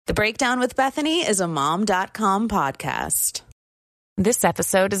The Breakdown with Bethany is a mom.com podcast. This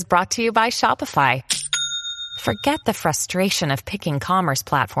episode is brought to you by Shopify. Forget the frustration of picking commerce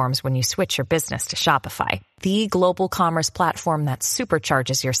platforms when you switch your business to Shopify, the global commerce platform that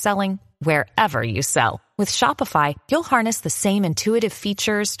supercharges your selling wherever you sell. With Shopify, you'll harness the same intuitive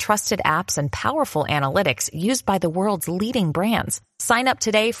features, trusted apps, and powerful analytics used by the world's leading brands. Sign up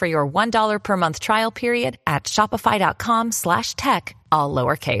today for your $1 per month trial period at shopify.com/tech, all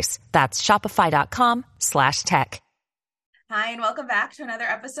lowercase. That's shopify.com/tech. Hi, and welcome back to another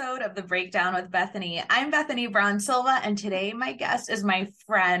episode of The Breakdown with Bethany. I'm Bethany Braun Silva, and today my guest is my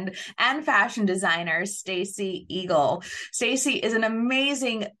friend and fashion designer, Stacy Igel. Stacy is an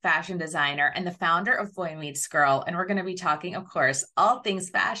amazing fashion designer and the founder of Boy Meets Girl, and we're going to be talking, of course, all things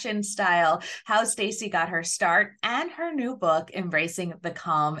fashion, style, how Stacy got her start, and her new book, Embracing the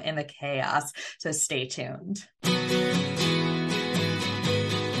Calm in the Chaos. So stay tuned.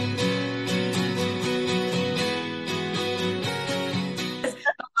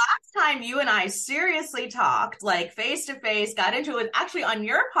 Time you and I seriously talked, like face to face, got into it actually on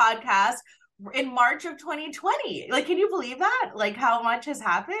your podcast in March of 2020. Like, can you believe that? Like, how much has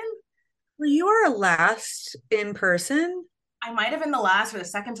happened? Were you our last in person? I might have been the last or the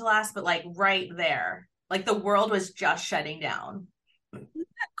second to last, but like right there, like the world was just shutting down. Isn't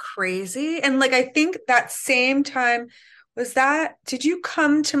that crazy? And like, I think that same time did you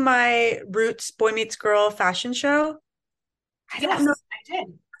come to my Roots Boy Meets Girl fashion show? I don't know.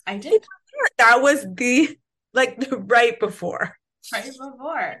 I did. That was right before. Right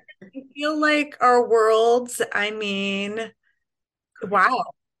before. I feel like our worlds, wow.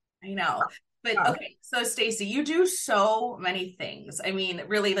 I know. But okay, so Stacy, you do so many things. I mean,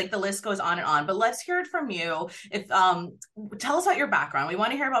 really, like the list goes on and on, but let's hear it from you. Tell us about your background. We want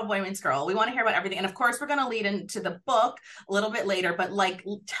to hear about Boy Meets Girl. We want to hear about everything. And of course, we're going to lead into the book a little bit later, but like,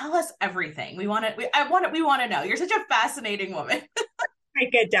 tell us everything. We want to know. You're such a fascinating woman. I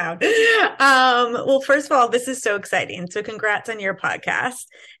get down. Well, first of all, this is so exciting. So congrats on your podcast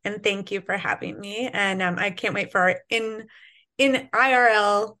and thank you for having me. And I can't wait for our in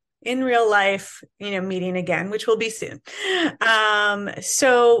IRL, in real life, meeting again, which will be soon.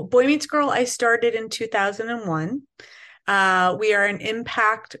 So Boy Meets Girl, I started in 2001. We are an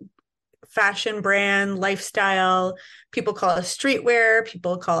impact fashion brand, lifestyle. People call us streetwear.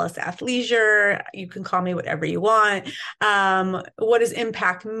 People call us athleisure. You can call me whatever you want. What does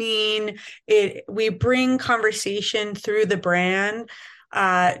impact mean? We bring conversation through the brand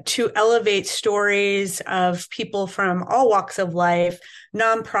to elevate stories of people from all walks of life,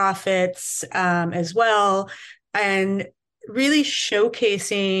 nonprofits as well, and really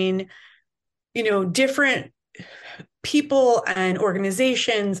showcasing, different people and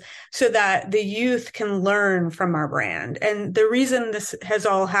organizations so that the youth can learn from our brand. And the reason this has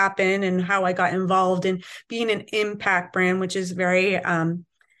all happened and how I got involved in being an impact brand, which is very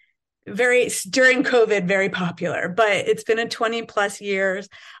during COVID, very popular, but it's been a 20 plus years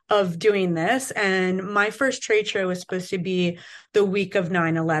of doing this. And my first trade show was supposed to be the week of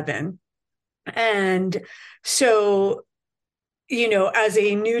 9/11. And so, as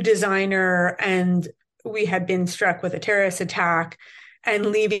a new designer, and we had been struck with a terrorist attack, and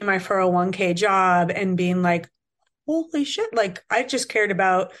leaving my 401k job and being like, holy shit, like I just cared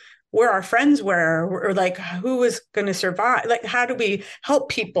about where our friends were, or like who was going to survive. Like, how do we help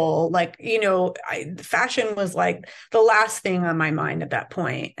people? Like, fashion was like the last thing on my mind at that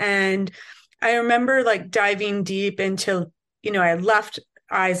point. And I remember like diving deep into, I left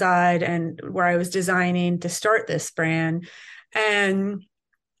Izod and where I was designing to start this brand. And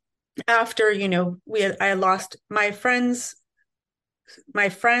after, I lost my friend's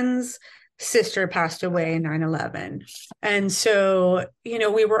sister passed away in 9/11. And so,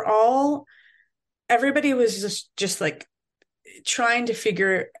 everybody was just like trying to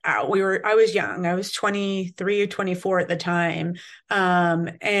figure out, I was young, I was 23 or 24 at the time.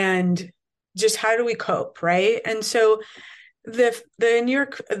 And just how do we cope? Right. And so the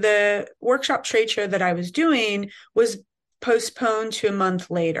workshop trade show that I was doing was postponed to a month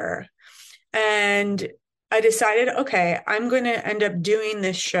later. And I decided, okay, I'm going to end up doing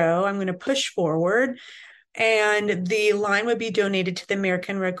this show. I'm going to push forward. And the line would be donated to the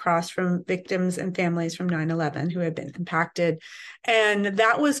American Red Cross from victims and families from 9/11 who had been impacted. And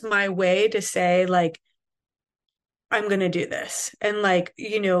that was my way to say, like, I'm going to do this. And like,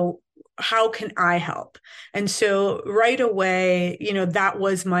 how can I help? And so right away, that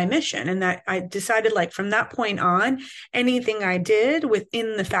was my mission. And that I decided, like, from that point on, anything I did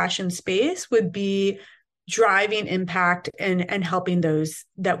within the fashion space would be driving impact and helping those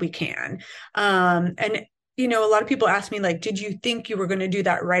that we can. And a lot of people ask me, like, did you think you were going to do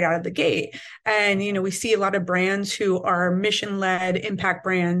that right out of the gate? And, we see a lot of brands who are mission-led impact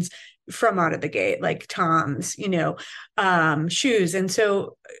brands from out of the gate, like Tom's, shoes. And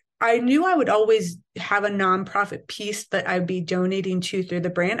so I knew I would always have a nonprofit piece that I'd be donating to through the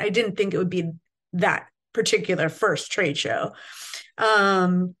brand. I didn't think it would be that particular first trade show.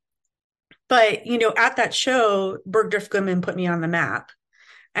 But, at that show, Bergdorf Goodman put me on the map.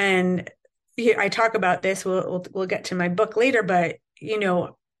 And I talk about this, we'll get to my book later, but,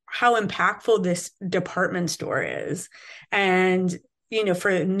 how impactful this department store is. And,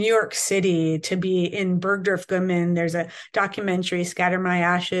 for New York City to be in Bergdorf Goodman, there's a documentary, Scatter My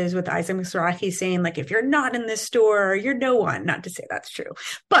Ashes, with Isaac Mizrahi saying, like, if you're not in this store, you're no one. Not to say that's true,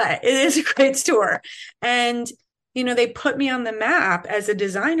 but it is a great store. And, they put me on the map as a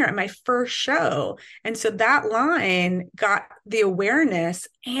designer at my first show. And so that line got the awareness,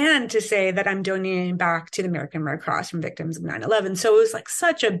 and to say that I'm donating back to the American Red Cross from victims of 9/11. So it was like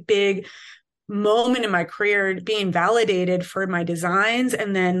such a big moment in my career, being validated for my designs,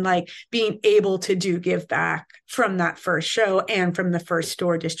 and then like being able to give back from that first show and from the first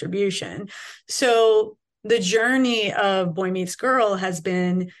store distribution. So the journey of Boy Meets Girl has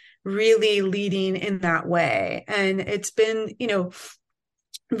been really leading in that way. And it's been,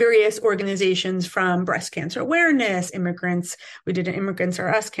 various organizations, from breast cancer awareness, immigrants. We did an Immigrants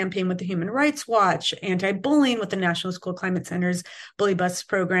Are Us campaign with the Human Rights Watch, anti-bullying with the National School Climate Center's Bully Bus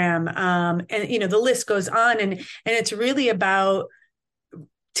program. And, the list goes on. And it's really about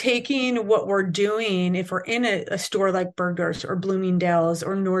taking what we're doing, if we're in a store like Bergdorf's or Bloomingdale's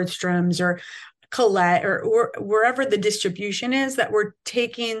or Nordstrom's or Colette or wherever the distribution is, that we're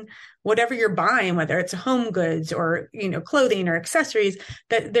taking whatever you're buying, whether it's home goods or, clothing or accessories,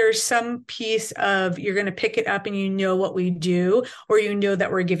 that there's some piece of, you're going to pick it up and what we do, or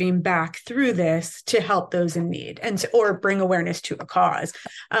that we're giving back through this to help those in need, or bring awareness to a cause.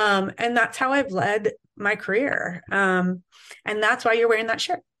 And that's how I've led my career. And that's why you're wearing that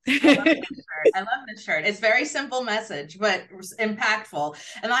shirt. I love this shirt. It's very simple message, but impactful.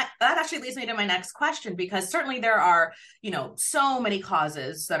 And that actually leads me to my next question, because certainly there are, so many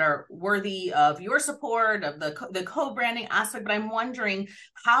causes that are worthy of your support, of the co-branding aspect. But I'm wondering,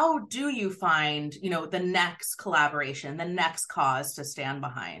 how do you find, the next collaboration, the next cause to stand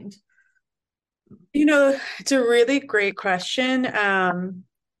behind? It's a really great question.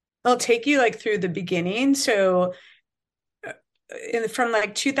 I'll take you through the beginning. So from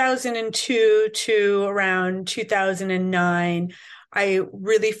 2002 to around 2009, I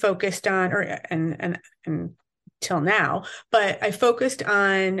really focused on, and till now, but I focused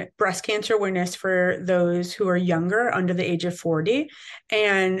on breast cancer awareness for those who are younger, under the age of 40,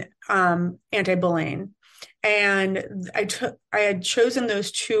 and anti-bullying. And I had chosen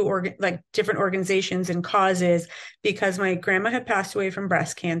those two different organizations and causes because my grandma had passed away from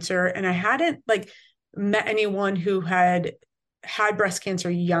breast cancer, and I hadn't met anyone who had breast cancer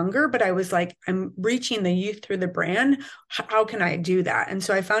younger, but I was like, I'm reaching the youth through the brand. How can I do that? And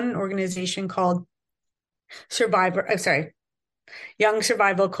so I found an organization called Young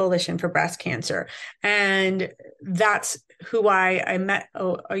Survival Coalition for Breast Cancer. And that's who I met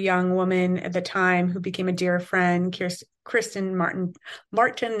a young woman at the time who became a dear friend, Kristen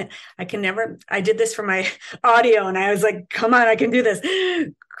Martin. I did this for my audio and I was like, come on, I can do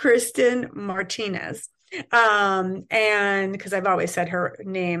this. Kristen Martinez. And because I've always said her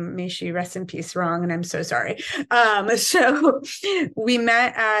name, may she rest in peace, wrong, and I'm so sorry. So we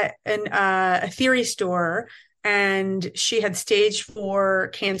met at a theory store, and she had stage 4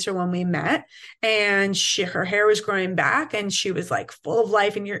 cancer when we met, and her hair was growing back, and she was full of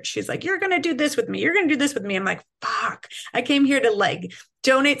life. And she's like, you're going to do this with me. You're going to do this with me. I'm like, fuck, I came here to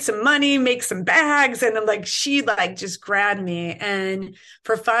donate some money, make some bags. And I'm she just grabbed me. And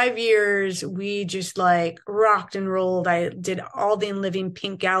for 5 years, we just rocked and rolled. I did all the In Living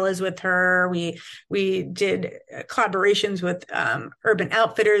Pink galas with her. We did collaborations with Urban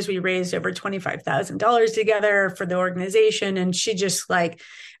Outfitters. We raised over $25,000 together for the organization. And she just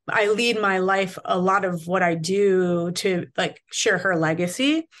I lead my life, a lot of what I do, to share her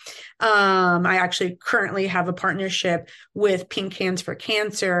legacy. I actually currently have a partnership with Pink Hands for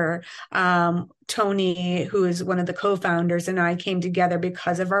Cancer. Tony, who is one of the co-founders, and I came together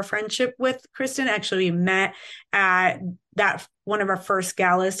because of our friendship with Kristen. Actually, we met at one of our first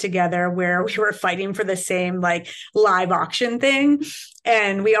galas together, where we were fighting for the same live auction thing.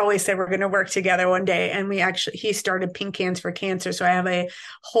 And we always said we're going to work together one day. And he started Pink Hands for Cancer. So I have a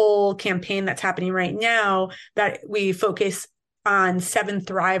whole campaign that's happening right now that we focus on 7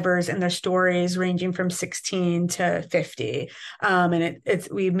 thrivers and their stories ranging from 16 to 50. And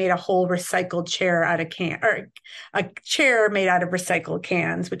we made a whole recycled chair out of or a chair made out of recycled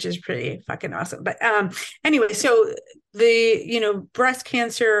cans, which is pretty fucking awesome. But anyway, so the breast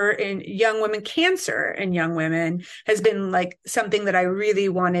cancer in young women, cancer in young women has been like something that I really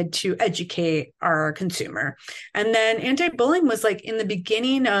wanted to educate our consumer. And then anti-bullying was like in the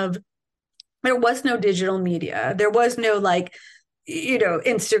beginning of, there was no digital media. There was no like,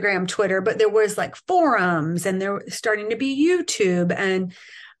 Instagram, Twitter, but there was like forums, and there was starting to be YouTube. And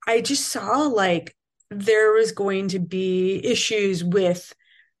I just saw like there was going to be issues with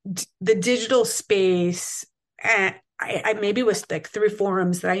the digital space. And I maybe it was like 3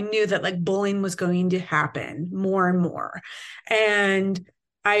 forums that I knew that like bullying was going to happen more and more. And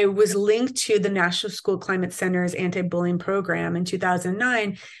I was linked to the National School Climate Center's anti-bullying program in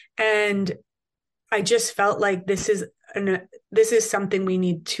 2009. And I just felt like this is something we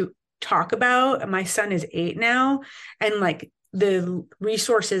need to talk about. My son is 8 now, and like the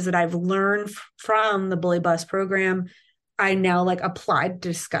resources that I've learned from the Bully Bus program, I now like applied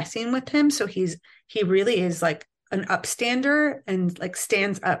discussing with him. So he really is like an upstander and like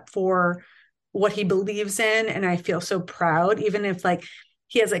stands up for what he believes in. And I feel so proud, even if like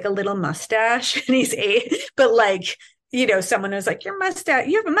he has like a little mustache and he's 8, but like, someone was like, you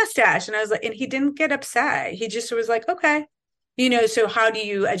have a mustache. And I was like, and he didn't get upset. He just was like, okay, so how do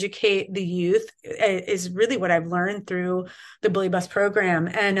you educate the youth is really what I've learned through the Bully Bus program.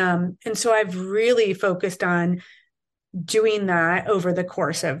 And so I've really focused on doing that over the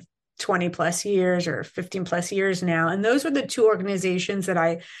course of 20 plus years or 15 plus years now. And those were the 2 organizations that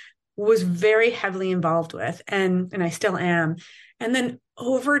I was very heavily involved with, and I still am. And then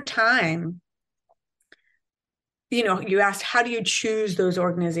over time, you asked, how do you choose those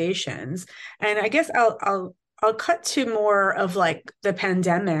organizations? And I guess I'll cut to more of like the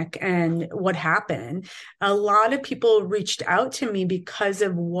pandemic and what happened. A lot of people reached out to me because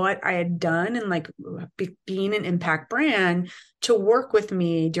of what I had done and like being an impact brand to work with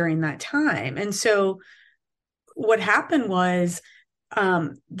me during that time. And so what happened was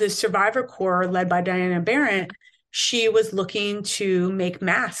the Survivor Corps, led by Diana Barrett, she was looking to make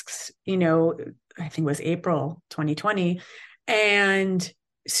masks, I think it was April 2020. And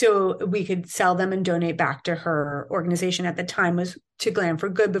so we could sell them and donate back to her organization. At the time was to Glam for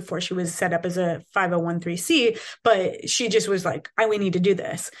Good, before she was set up as a 501(c). But she just was like, we need to do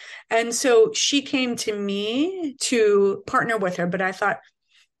this. And so she came to me to partner with her. But I thought,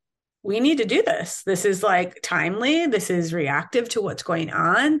 we need to do this. This is like timely. This is reactive to what's going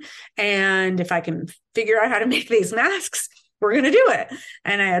on. And if I can figure out how to make these masks, we're going to do it.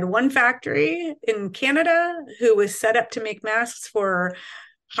 And I had one factory in Canada who was set up to make masks for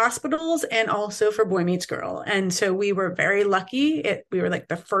hospitals and also for Boy Meets Girl. And so we were very lucky. We were like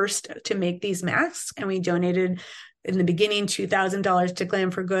the first to make these masks, and we donated in the beginning $2,000 to Glam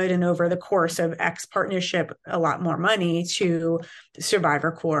for Good, and over the course of X partnership, a lot more money to the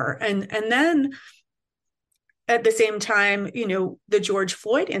Survivor Corps. And then at the same time, the George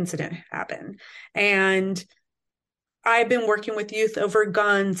Floyd incident happened. And I've been working with youth over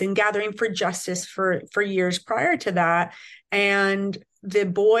guns and gathering for justice for years prior to that. And the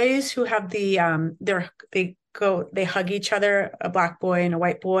boys who have they hug each other, a black boy and a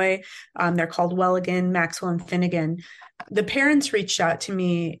white boy. They're called Welligan, Maxwell, and Finnegan. The parents reached out to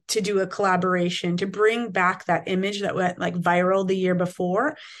me to do a collaboration to bring back that image that went like viral the year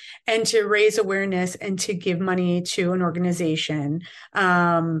before, and to raise awareness and to give money to an organization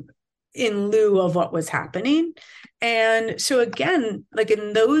in lieu of what was happening. And so again, like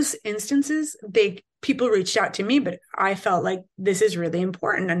in those instances, people reached out to me, but I felt like this is really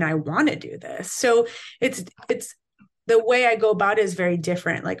important and I want to do this. So it's the way I go about it is very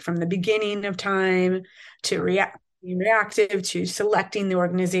different, like from the beginning of time to reactive to selecting the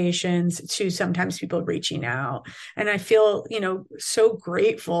organizations to sometimes people reaching out. And I feel, so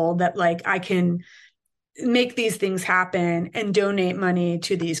grateful that like I can make these things happen and donate money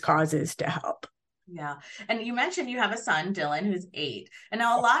to these causes to help. Yeah. And you mentioned you have a son, Dylan, who's 8. And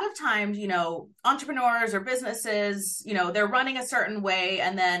now a lot of times, entrepreneurs or businesses, they're running a certain way,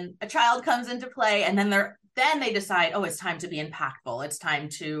 and then a child comes into play, and then they decide, it's time to be impactful. It's time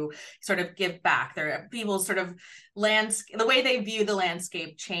to sort of give back. People's sort of the way they view the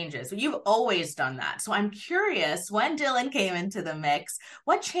landscape changes. You've always done that. So I'm curious, when Dylan came into the mix,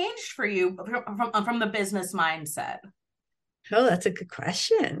 what changed for you from the business mindset? Oh, that's a good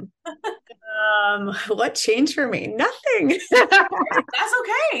question. What changed for me? Nothing. That's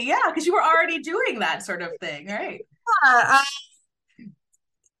okay. Yeah, because you were already doing that sort of thing, right?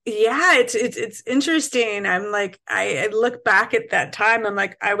 Yeah, it's interesting. I'm like, I look back at that time. I'm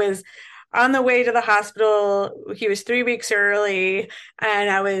like, I was on the way to the hospital. He was 3 weeks early, and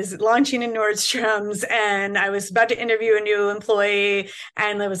I was launching in Nordstrom's, and I was about to interview a new employee,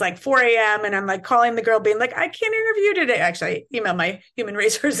 and it was like 4 a.m. And I'm like calling the girl, being like, I can't interview today. Actually, I emailed my human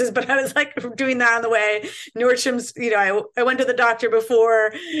resources, but I was like doing that on the way. Nordstrom's, I went to the doctor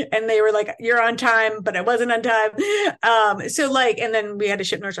before, and they were like, you're on time, but I wasn't on time. So like, and then we had to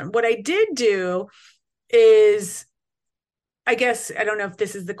ship Nordstrom. What I did do is, I guess, I don't know if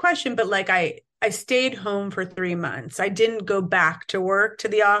this is the question, but like I stayed home for 3 months. I didn't go back to work to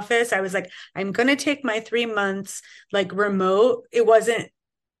the office. I was like, I'm going to take my 3 months like remote. It wasn't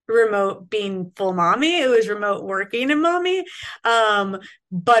remote being full mommy. It was remote working and mommy.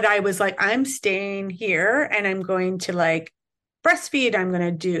 But I was like, I'm staying here and I'm going to like breastfeed. I'm going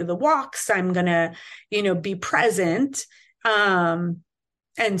to do the walks. I'm going to, be present. And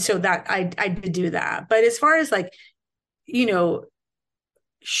so that I did do that. But as far as like, you know,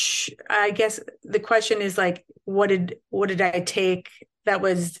 I guess the question is like, what did I take that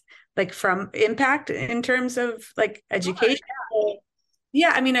was like from impact in terms of like education?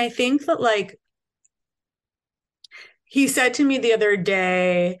 Yeah, I mean, I think that like he said to me the other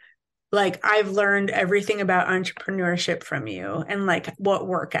day, like, I've learned everything about entrepreneurship from you and like what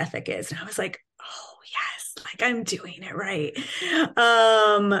work ethic is. And I was like, oh yes, like I'm doing it right.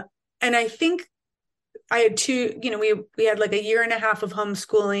 And I think I had two, we had like a year and a half of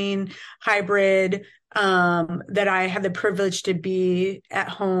homeschooling hybrid, that I had the privilege to be at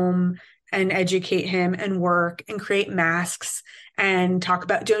home and educate him and work and create masks and talk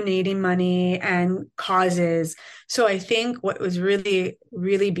about donating money and causes. So I think what was really,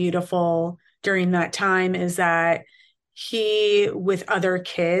 really beautiful during that time is that he, with other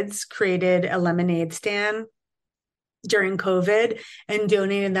kids, created a lemonade stand during COVID and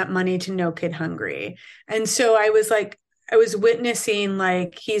donated that money to No Kid Hungry. And so I was like, I was witnessing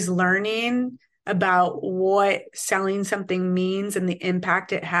like he's learning about what selling something means and the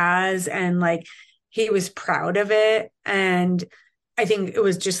impact it has. And like he was proud of it. And I think it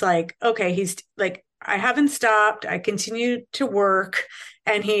was just like, okay, he's like, I haven't stopped. I continue to work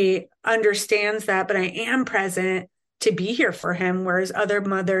and he understands that, but I am present to be here for him. Whereas other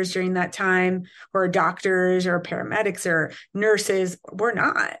mothers during that time, or doctors or paramedics or nurses, were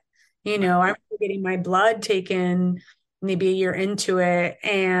not. I'm getting my blood taken maybe a year into it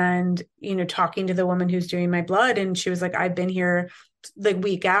and, talking to the woman who's doing my blood. And she was like, I've been here the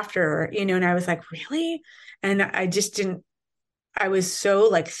week after, and I was like, really? And I just didn't, I was so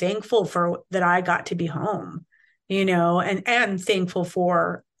like thankful for that I got to be home, and thankful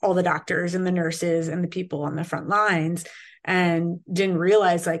for all the doctors and the nurses and the people on the front lines, and didn't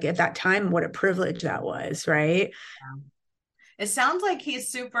realize like at that time what a privilege that was, right? It sounds like he's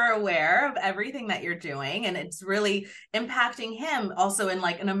super aware of everything that you're doing and it's really impacting him also in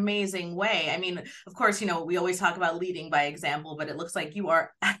like an amazing way. I mean, of course, we always talk about leading by example, but it looks like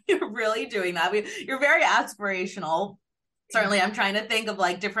you're really doing that. You're very aspirational. Certainly, I'm trying to think of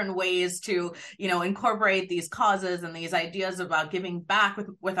like different ways to, incorporate these causes and these ideas about giving back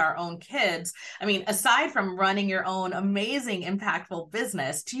with our own kids. I mean, aside from running your own amazing, impactful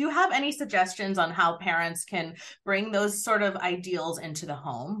business, do you have any suggestions on how parents can bring those sort of ideals into the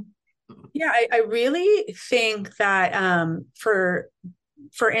home? Yeah, I really think that for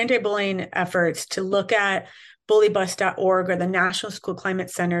anti-bullying efforts to look at bullybust.org or the National School Climate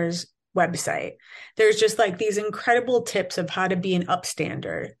Center's website. There's just like these incredible tips of how to be an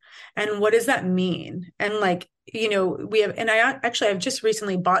upstander. And what does that mean? And like, we have, and I've just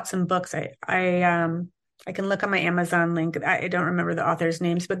recently bought some books. I can look on my Amazon link. I don't remember the authors'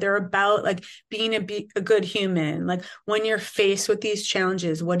 names, but they're about like being a good human. Like when you're faced with these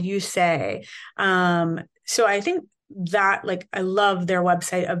challenges, what do you say? So I think that like, I love their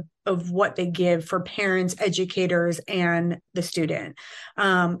website of what they give for parents, educators, and the student.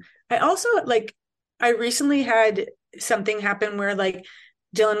 I also like, I recently had something happen where like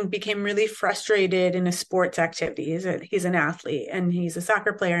Dylan became really frustrated in a sports activity. He's an athlete and he's a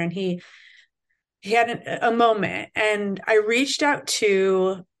soccer player, and he had a moment, and I reached out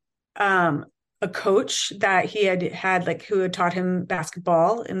to a coach that he had like who had taught him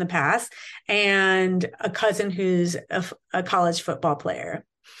basketball in the past, and a cousin who's a college football player.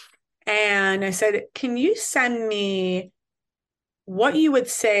 And I said, can you send me what you would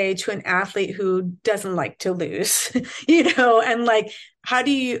say to an athlete who doesn't like to lose, and like,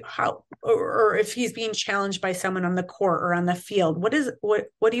 or if he's being challenged by someone on the court or on the field, what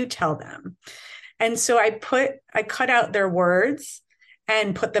do you tell them? And so I cut out their words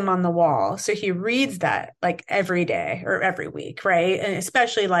and put them on the wall. So he reads that like every day or every week, right? And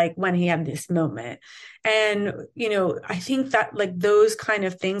especially like when he had this moment. And, I think that like those kind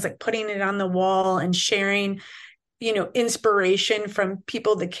of things, like putting it on the wall and sharing, inspiration from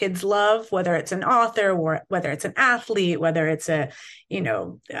people the kids love, whether it's an author or whether it's an athlete, whether it's a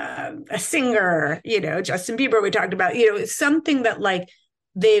singer, Justin Bieber, we talked about, something that like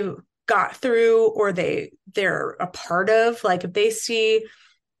they've got through or they're a part of. Like if they see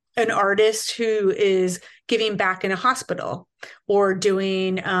an artist who is giving back in a hospital or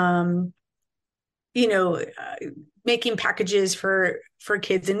doing, making packages for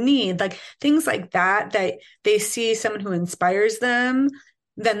kids in need, like things like that they see someone who inspires them,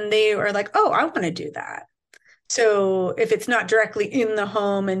 then they are like, oh, I want to do that. So if it's not directly in the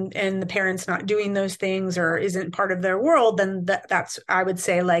home and the parents not doing those things or isn't part of their world, then that's, I would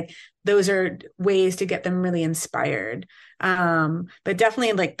say, like those are ways to get them really inspired. But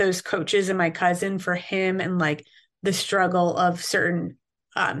definitely like those coaches and my cousin, for him, and like the struggle of certain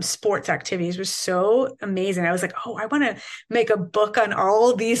sports activities was so amazing. I was like, oh, I want to make a book on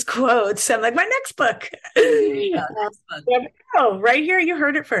all these quotes. So I'm like, my next book. Next book. Oh, right here, you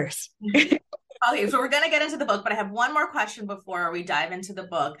heard it first. Okay, so we're going to get into the book, but I have one more question before we dive into the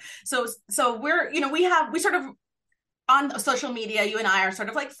book. So we're, we sort of on social media, you and I are sort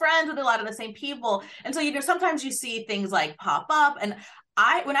of like friends with a lot of the same people. And so, sometimes you see things like pop up, and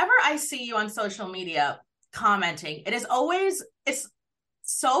whenever I see you on social media commenting, it's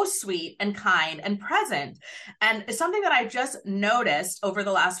so sweet and kind and present. And it's something that I've just noticed over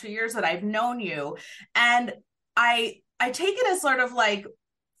the last few years that I've known you. And I take it as sort of like,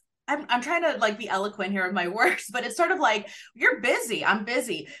 I'm trying to like be eloquent here with my words, but it's sort of like, you're busy, I'm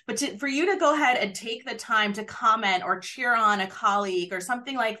busy. But for you to go ahead and take the time to comment or cheer on a colleague or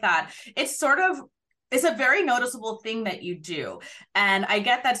something like that, it's a very noticeable thing that you do. And I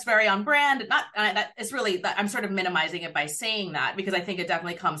get that's very on brand. It's really, I'm sort of minimizing it by saying that, because I think it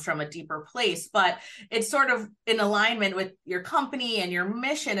definitely comes from a deeper place, but it's sort of in alignment with your company and your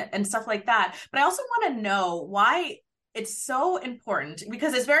mission and stuff like that. But I also want to know why it's so important,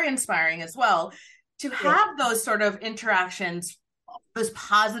 because it's very inspiring as well to have those sort of interactions, those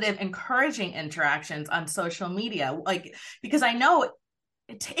positive, encouraging interactions on social media. Like, because I know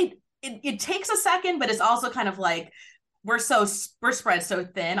it takes a second, but it's also kind of like, we're spread so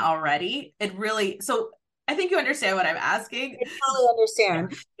thin already. It really, so I think you understand what I'm asking. I totally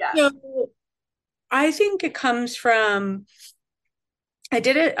understand. Yeah. I think it comes from, I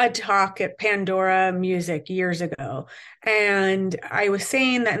did a talk at Pandora Music years ago, and I was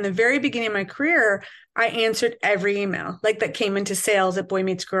saying that in the very beginning of my career, I answered every email like that came into sales at Boy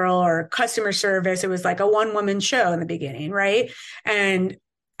Meets Girl or customer service. It was like a one-woman show in the beginning, right? And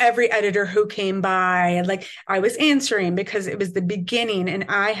every editor who came by, and like I was answering because it was the beginning and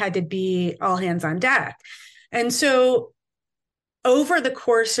I had to be all hands on deck. And so over the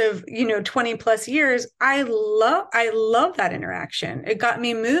course of 20 plus years, I love that interaction. It got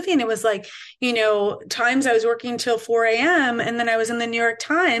me moving. It was like, times I was working till 4 a.m. and then I was in the New York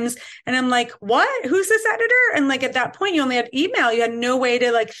Times, and I'm like, what, who's this editor? And like at that point you only had email, you had no way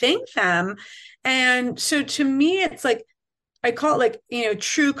to like thank them. And so to me, it's like, I call it like,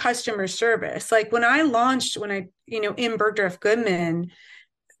 true customer service. Like when I in Bergdorf Goodman,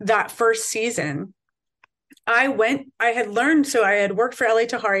 that first season, I had learned, so I had worked for L.A.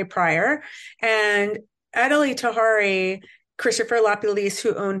 Tahari prior, and at L.A. Tahari, Christopher Lapalisse,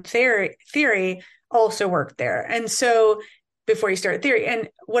 who owned Theory, also worked there. And so before he started Theory, and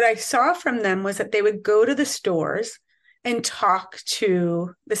what I saw from them was that they would go to the stores and talk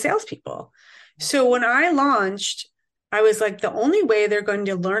to the salespeople. So when I launched, I was like, the only way they're going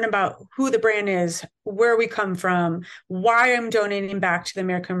to learn about who the brand is, where we come from, why I'm donating back to the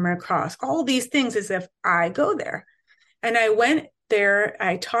American Red Cross, all these things, is if I go there. And I went there,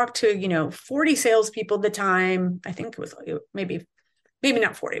 I talked to, 40 salespeople at the time. I think it was maybe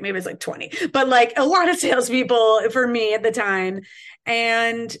not 40, maybe it was like 20, but like a lot of salespeople for me at the time,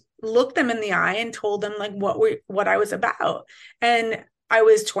 and looked them in the eye and told them like what I was about. And I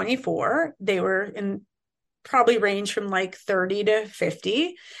was 24. They were in probably range from like 30 to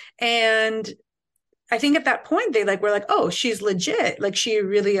 50. And I think at that point they were like, oh, she's legit. Like she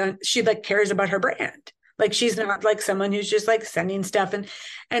really, she like cares about her brand. Like she's not like someone who's just like sending stuff.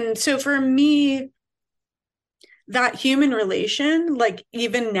 And so for me, that human relation, like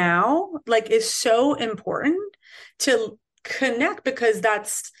even now, like is so important to connect, because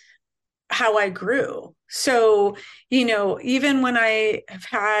that's how I grew. So, even when I have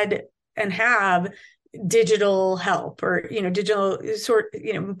had and have digital help or, digital sort,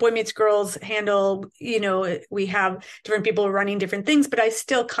 Boy Meets Girls handle, we have different people running different things, but I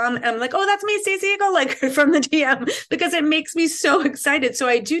still come and I'm like, oh, that's me, Stacy Igel, like from the DM, because it makes me so excited. So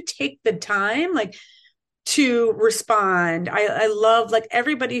I do take the time, like, to respond. I love, like,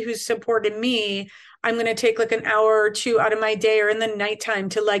 everybody who's supported me. I'm going to take like an hour or two out of my day or in the nighttime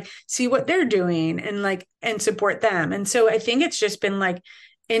to like see what they're doing and like, and support them. And so I think it's just been like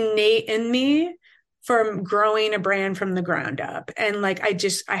innate in me from growing a brand from the ground up. And like,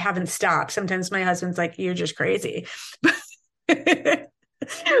 I haven't stopped. Sometimes my husband's like, you're just crazy. But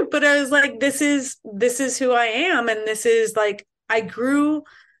I was like, this is who I am. And this is like, I grew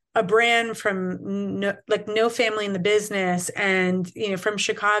a brand from no family in the business and, from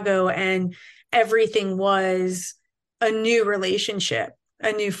Chicago, and everything was a new relationship,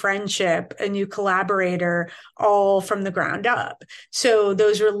 a new friendship, a new collaborator, all from the ground up. So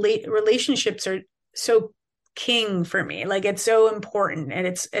those relationships are so king for me. Like, it's so important, and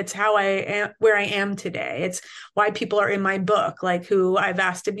it's how I am, where I am today. It's why people are in my book, like who I've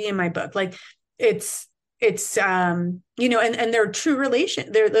asked to be in my book. Like, it's and they're true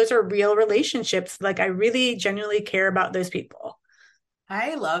those are real relationships. Like, I really genuinely care about those people.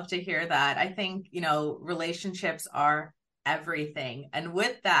 I love to hear that. I think, relationships are everything. And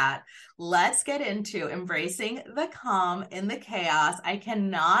with that, let's get into embracing the calm in the chaos. I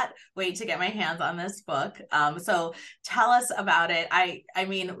cannot wait to get my hands on this book. So tell us about it. I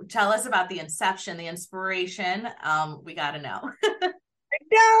mean, tell us about the inception, the inspiration. We got to know.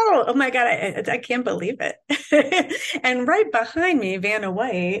 No, oh my God, I can't believe it. And right behind me, Vanna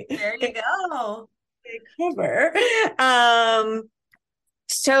White. There you go. Cover.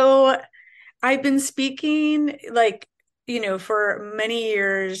 So I've been speaking, like, for many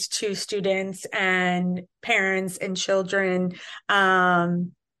years to students and parents and children about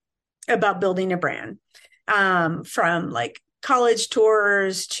building a brand, from like college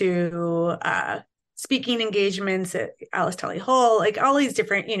tours to speaking engagements at Alice Tully Hall, like all these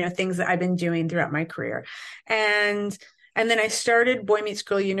different, things that I've been doing throughout my career. And then I started Boy Meets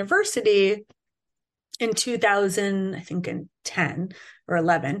Girl University in 2000, I think in 10 or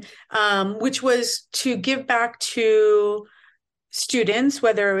 11, which was to give back to students,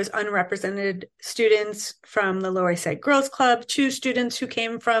 whether it was unrepresented students from the Lower East Side Girls Club to students who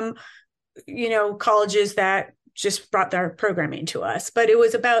came from, colleges that just brought their programming to us. But it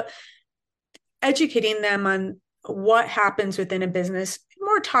was about educating them on what happens within a business,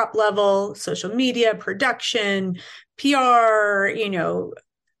 more top level, social media, production, PR,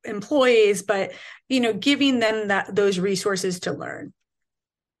 employees, but, giving them those resources to learn.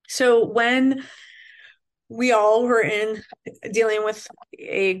 So when we all were dealing with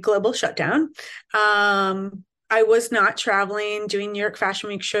a global shutdown, I was not traveling, doing New York Fashion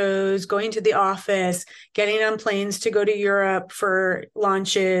Week shows, going to the office, getting on planes to go to Europe for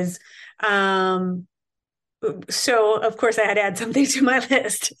launches. So of course I had to add something to my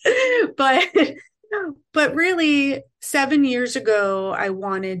list, but really 7 years ago, I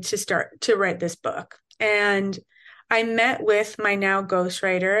wanted to start to write this book. And I met with my now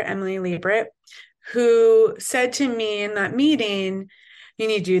ghostwriter, Emily Liebert, who said to me in that meeting, you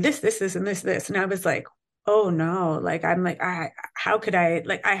need to do this, this, this, and this. And I was like, oh no, like, I'm like, how could I,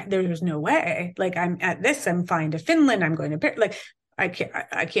 like, there was no way, like, I'm flying to Finland, I'm going to, like, I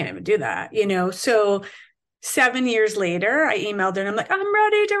can't even do that, So 7 years later, I emailed her and I'm like, I'm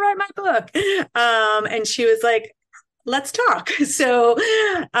ready to write my book. And she was like, let's talk. So,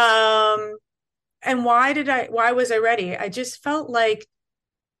 and why was I ready? I just felt like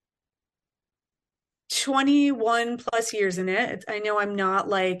 21 plus years in it. I know I'm not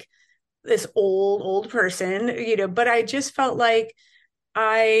like this old person, but I just felt like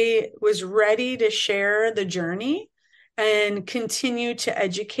I was ready to share the journey and continue to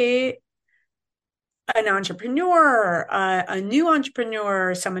educate an entrepreneur, a new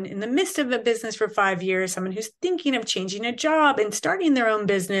entrepreneur, someone in the midst of a business for 5 years, someone who's thinking of changing a job and starting their own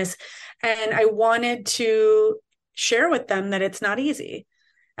business. And I wanted to share with them that it's not easy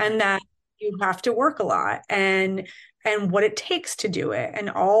and that you have to work a lot and what it takes to do it and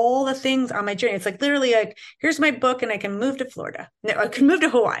all the things on my journey. It's like literally like, here's my book and I can move to Florida. No, I can move to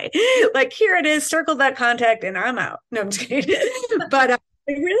Hawaii. Like, here it is, circle that contact and I'm out. No, I'm just kidding. But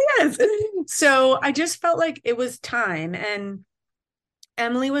it really is. So I just felt like it was time. And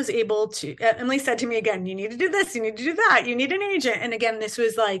Emily said to me again, you need to do this, you need to do that, you need an agent. And again, this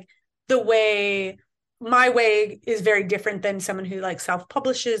was like my way is very different than someone who like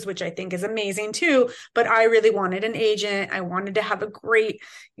self-publishes, which I think is amazing too. But I really wanted an agent. I wanted to have a great,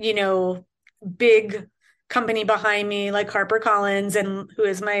 big company behind me, like HarperCollins, and who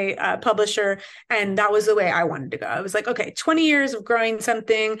is my publisher. And that was the way I wanted to go. I was like, okay, 20 years of growing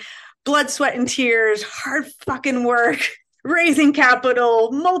something, blood, sweat, and tears, hard fucking work, raising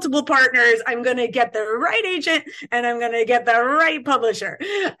capital, multiple partners. I'm going to get the right agent and I'm going to get the right publisher.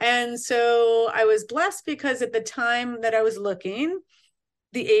 And so I was blessed because at the time that I was looking,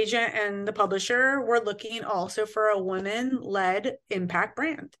 the agent and the publisher were looking also for a woman-led impact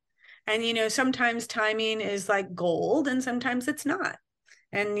brand. And, sometimes timing is like gold and sometimes it's not.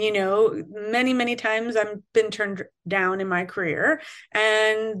 And, many, many times I've been turned down in my career.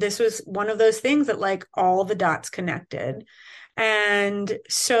 And this was one of those things that like all the dots connected. And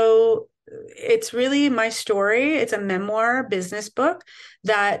so it's really my story. It's a memoir business book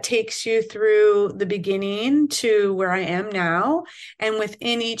that takes you through the beginning to where I am now. And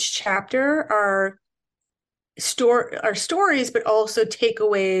within each chapter are stories, but also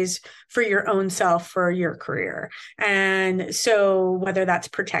takeaways for your own self, for your career. And so whether that's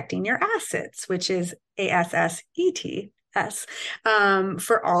protecting your assets, which is ASSETS,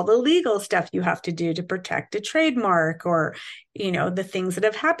 for all the legal stuff you have to do to protect a trademark, or, the things that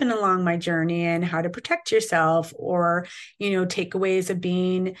have happened along my journey and how to protect yourself, or, takeaways of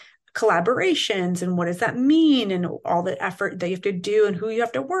being collaborations and what does that mean, and all the effort that you have to do and who you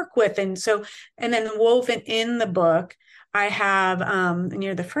have to work with. And then woven in the book, I have, and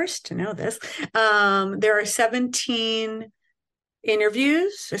you're the first to know this, there are 16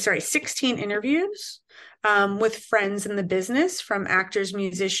 interviews with friends in the business, from actors,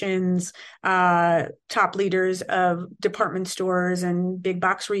 musicians, top leaders of department stores and big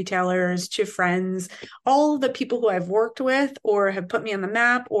box retailers, to friends, all the people who I've worked with or have put me on the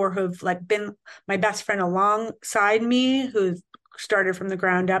map or have like been my best friend alongside me, who've started from the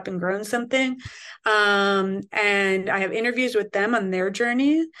ground up and grown something. And I have interviews with them on their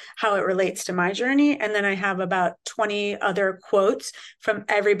journey, how it relates to my journey. And then I have about 20 other quotes from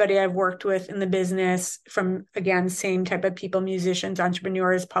everybody I've worked with in the business, from, again, same type of people, musicians,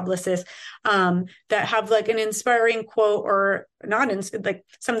 entrepreneurs, publicists, that have like an inspiring quote or not, like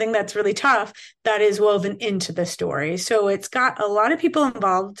something that's really tough that is woven into the story. So it's got a lot of people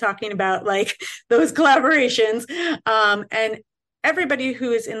involved talking about like those collaborations. And everybody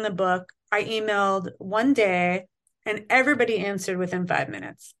who is in the book, I emailed one day and everybody answered within 5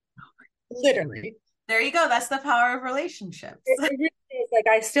 minutes. Literally. There you go. That's the power of relationships. It really is. Like,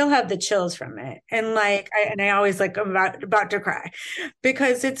 I still have the chills from it. And like, I always like, I'm about to cry,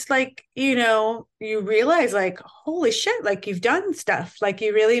 because it's like, you realize like, holy shit, like you've done stuff, like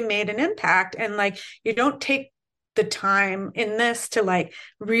you really made an impact. And like, you don't take the time in this to like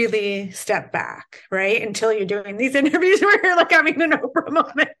really step back, right? Until you're doing these interviews where you're like having an Oprah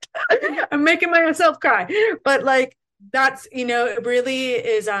moment. I'm making myself cry. But like, that's, it really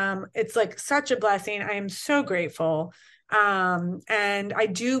is, it's like such a blessing. I am so grateful. And I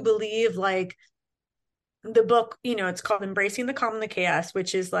do believe like the book, it's called Embracing the Calm and the Chaos,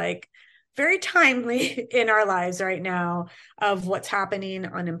 which is like very timely in our lives right now of what's happening,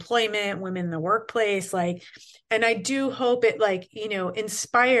 unemployment, women in the workplace. Like, and I do hope it like,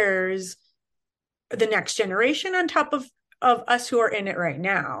 inspires the next generation on top of us who are in it right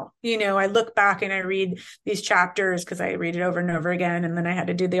now. I look back and I read these chapters because I read it over and over again. And then I had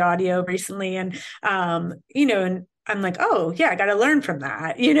to do the audio recently. And, and I'm like, oh yeah, I got to learn from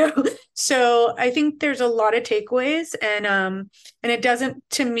that, So I think there's a lot of takeaways, and it doesn't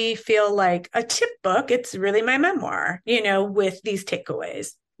to me feel like a tip book. It's really my memoir, with these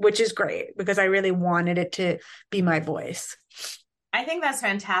takeaways, which is great because I really wanted it to be my voice. I think that's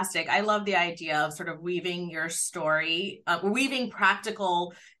fantastic. I love the idea of sort of weaving your story, weaving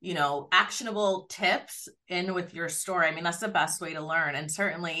practical, actionable tips in with your story. I mean, that's the best way to learn. And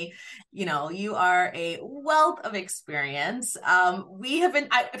certainly, you are a wealth of experience. I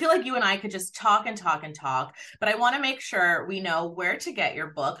feel like you and I could just talk and talk and talk, but I want to make sure we know where to get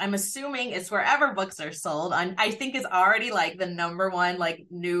your book. I'm assuming it's wherever books are sold. I think it's already like the number one, like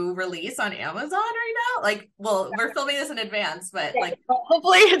new release on Amazon right now. Like, well, we're filming this in advance, but like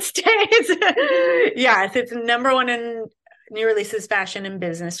hopefully it stays. Yes, it's number one in new releases, fashion and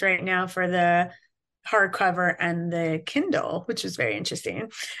business right now for the hardcover and the Kindle, which is very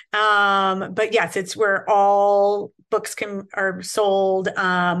interesting. But yes, it's where all books are sold.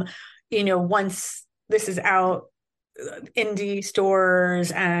 Once this is out, indie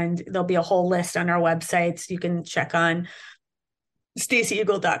stores, and there'll be a whole list on our websites. You can check on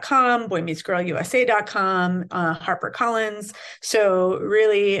StacyIgel.com, BoyMeetsGirlUSA.com, HarperCollins. So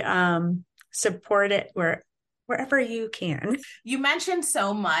really support it wherever you can. You mentioned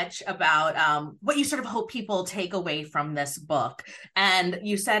so much about what you sort of hope people take away from this book. And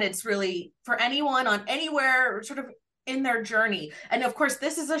you said it's really for anyone on anywhere, sort of in their journey. And of course,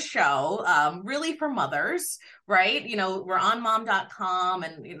 this is a show really for mothers, right? You know, we're on mom.com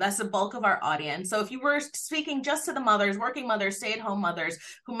and that's the bulk of our audience. So if you were speaking just to the mothers, working mothers, stay-at-home mothers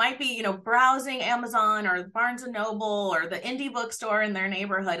who might be, you know, browsing Amazon or Barnes and Noble or the indie bookstore in their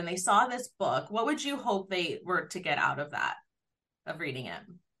neighborhood and they saw this book, what would you hope they were to get out of that, of reading it?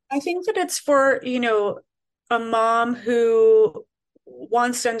 I think that it's for, you know, a mom who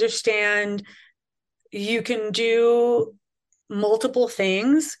wants to understand you can do multiple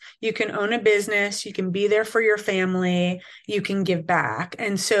things. You can own a business, you can be there for your family, you can give back.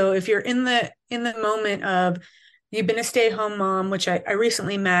 And so if you're in the moment of you've been a stay-at-home mom, which I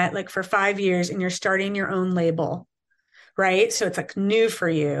recently met like for 5 years, and you're starting your own label, right? So it's like new for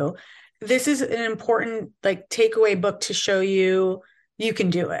you. This is an important like takeaway book to show you you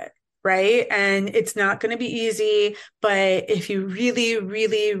can do it. Right. And it's not going to be easy, but if you really,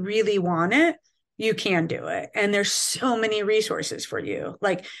 really, really want it, you can do it. And there's so many resources for you.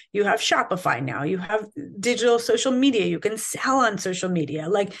 Like you have Shopify now, you have digital social media, you can sell on social media.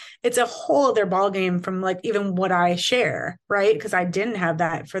 Like it's a whole other ballgame from like even what I share, right? Because I didn't have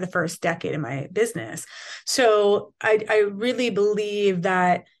that for the first decade of my business. So I really believe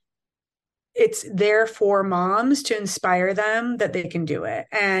that it's there for moms to inspire them that they can do it.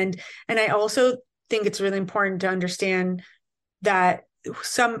 And I also think it's really important to understand that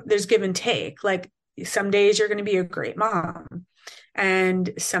there's give and take. Like some days you're going to be a great mom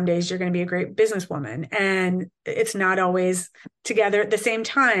and some days you're going to be a great businesswoman, and it's not always together at the same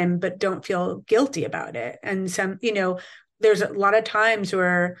time, but don't feel guilty about it. And some, you know, there's a lot of times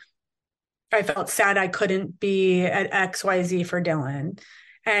where I felt sad I couldn't be at XYZ for Dylan.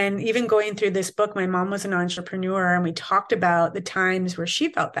 And even going through this book, my mom was an entrepreneur and we talked about the times where she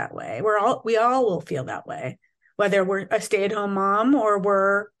felt that way. We all will feel that way, whether we're a stay-at-home mom or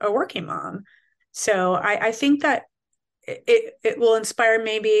we're a working mom. So I think that it will inspire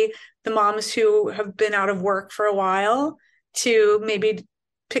maybe the moms who have been out of work for a while to maybe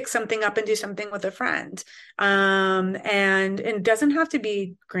pick something up and do something with a friend. And it doesn't have to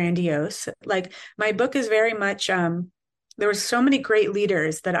be grandiose. Like my book is very much, there were so many great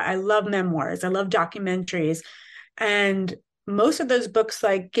leaders that I love memoirs. I love documentaries. And most of those books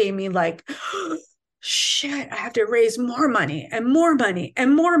like gave me like, shit, I have to raise more money and more money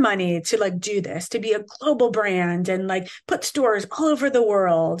and more money to like do this, to be a global brand and like put stores all over the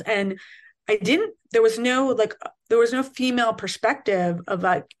world. And there was no female perspective of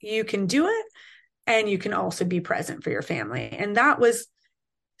like, you can do it and you can also be present for your family. And that was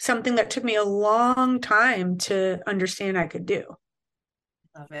something that took me a long time to understand I could do.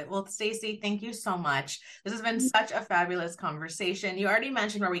 Love it. Well, Stacy, thank you so much. This has been such a fabulous conversation. You already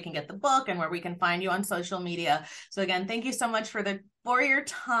mentioned where we can get the book and where we can find you on social media. So again, thank you so much for your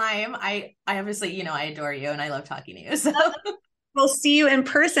time. I obviously, you know, I adore you and I love talking to you. So we'll see you in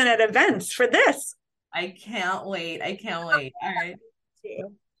person at events for this. I can't wait. All right.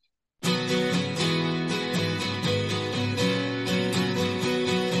 Thank you.